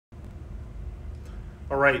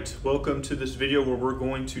All right, welcome to this video where we're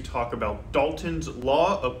going to talk about Dalton's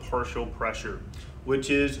law of partial pressure, which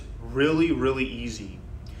is really easy.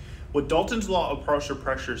 What Dalton's law of partial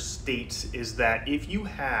pressure states is that if you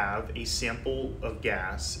have a sample of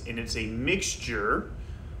gas and it's a mixture,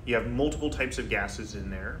 you have multiple types of gases in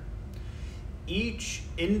there, each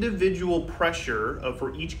individual pressure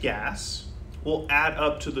for each gas will add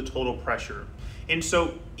up to the total pressure. And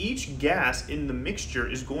so each gas in the mixture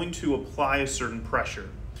is going to apply a certain pressure.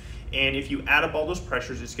 And if you add up all those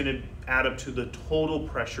pressures, it's going to add up to the total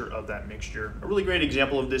pressure of that mixture. A really great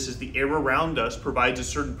example of this is the air around us provides a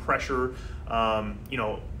certain pressure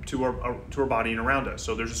to our body and around us.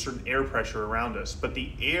 So there's a certain air pressure around us. But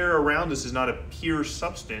the air around us is not a pure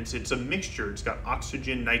substance, it's a mixture. It's got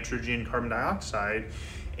oxygen, nitrogen, carbon dioxide.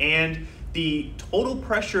 And the total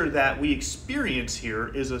pressure that we experience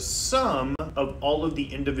here is a sum of all of the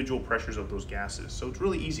individual pressures of those gases. So it's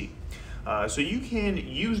really easy. So you can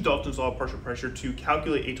use Dalton's law of partial pressure to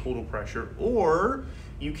calculate a total pressure, or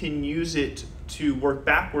you can use it to work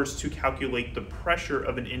backwards to calculate the pressure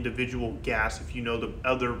of an individual gas if you know the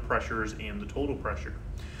other pressures and the total pressure.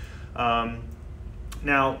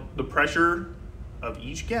 Now, the pressure of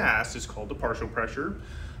each gas is called the partial pressure.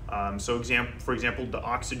 For example, the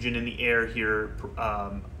oxygen in the air here,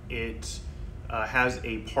 it has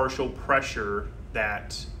a partial pressure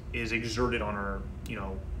that is exerted on our,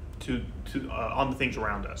 on the things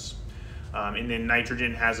around us. And then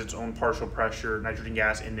nitrogen has its own partial pressure, nitrogen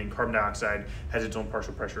gas, and then carbon dioxide has its own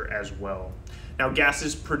partial pressure as well. Now,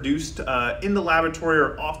 gases produced in the laboratory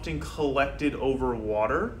are often collected over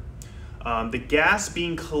water. The gas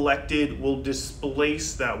being collected will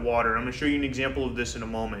displace that water. I'm going to show you an example of this in a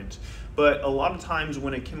moment. But a lot of times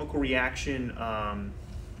when a chemical reaction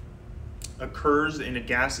occurs and a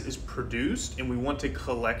gas is produced and we want to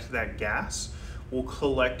collect that gas, we'll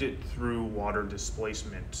collect it through water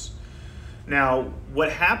displacement. Now,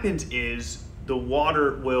 what happens is the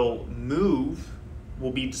water will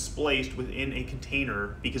be displaced within a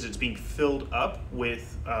container because it's being filled up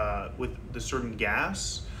with the certain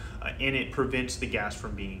gas. And it prevents the gas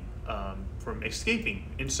from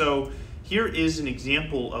escaping. And so here is an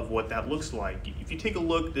example of what that looks like. If you take a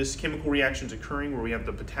look, this chemical reaction is occurring where we have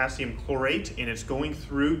the potassium chlorate and it's going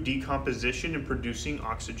through decomposition and producing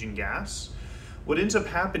oxygen gas. What ends up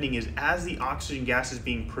happening is as the oxygen gas is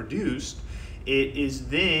being produced, it is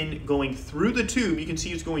then going through the tube. You can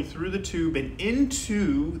see it's going through the tube and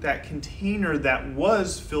into that container that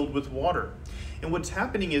was filled with water. And what's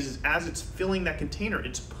happening is as it's filling that container,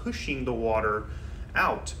 it's pushing the water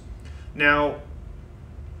out. Now,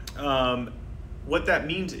 what that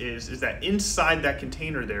means is that inside that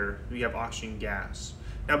container there, we have oxygen gas.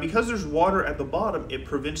 Now, because there's water at the bottom, it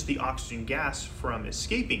prevents the oxygen gas from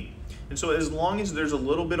escaping. And so as long as there's a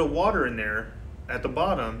little bit of water in there at the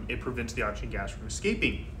bottom, it prevents the oxygen gas from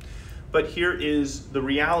escaping. But here is the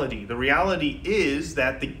reality. The reality is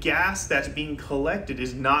that the gas that's being collected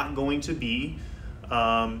is not going to be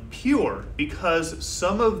pure, because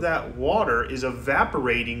some of that water is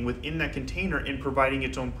evaporating within that container and providing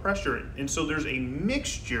its own pressure. And so there's a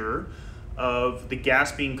mixture of the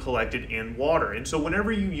gas being collected and water. And so whenever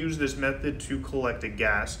you use this method to collect a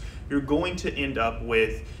gas, you're going to end up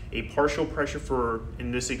with a partial pressure for,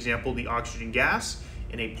 in this example, the oxygen gas,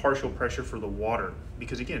 and a partial pressure for the water.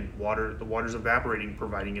 Because again, the water's evaporating,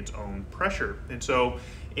 providing its own pressure. And so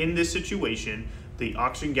in this situation, the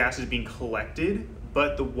oxygen gas is being collected,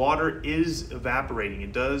 but the water is evaporating.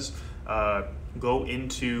 It does go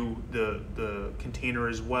into the container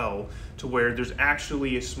as well, to where there's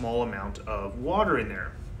actually a small amount of water in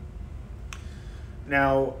there.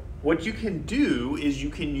 Now, what you can do is you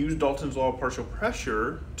can use Dalton's law of partial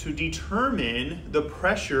pressure to determine the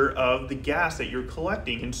pressure of the gas that you're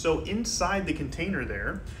collecting. And so inside the container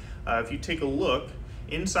there, if you take a look,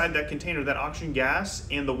 inside that container, that oxygen gas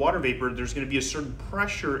and the water vapor, there's going to be a certain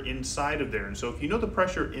pressure inside of there. And so if you know the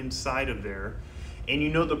pressure inside of there, and you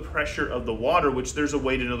know the pressure of the water, which there's a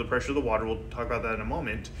way to know the pressure of the water, we'll talk about that in a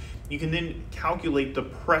moment, you can then calculate the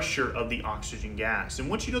pressure of the oxygen gas. And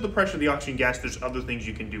once you know the pressure of the oxygen gas, there's other things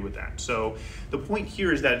you can do with that. So the point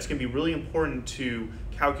here is that it's going to be really important to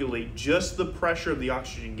calculate just the pressure of the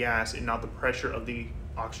oxygen gas and not the pressure of the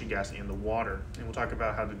oxygen gas and the water. And we'll talk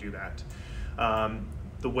about how to do that.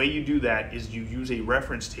 The way you do that is you use a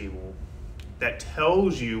reference table that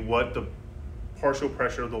tells you what the partial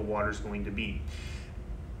pressure of the water is going to be.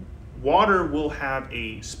 Water will have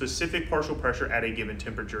a specific partial pressure at a given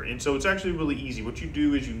temperature, and so it's actually really easy. What you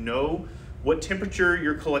do is you know what temperature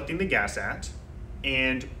you're collecting the gas at,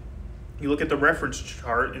 and you look at the reference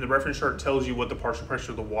chart, and the reference chart tells you what the partial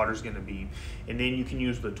pressure of the water is going to be. And then you can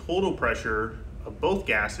use the total pressure of both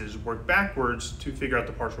gases, work backwards to figure out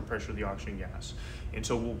the partial pressure of the oxygen gas. And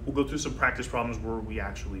so we'll go through some practice problems where we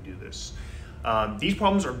actually do this. These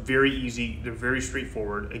problems are very easy, they're very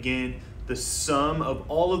straightforward. Again, the sum of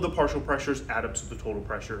all of the partial pressures add up to the total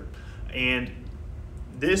pressure. And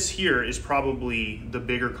this here is probably the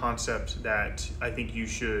bigger concept that I think you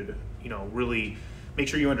should, really make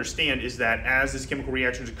sure you understand, is that as this chemical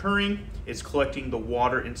reaction is occurring, it's collecting the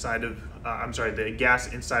water inside of, the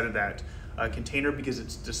gas inside of that container because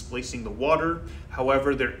it's displacing the water.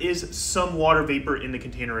 However, there is some water vapor in the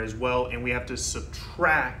container as well, and we have to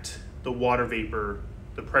subtract the water vapor,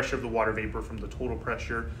 the pressure of the water vapor from the total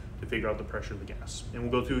pressure to figure out the pressure of the gas. And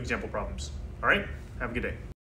we'll go through example problems. All right, have a good day.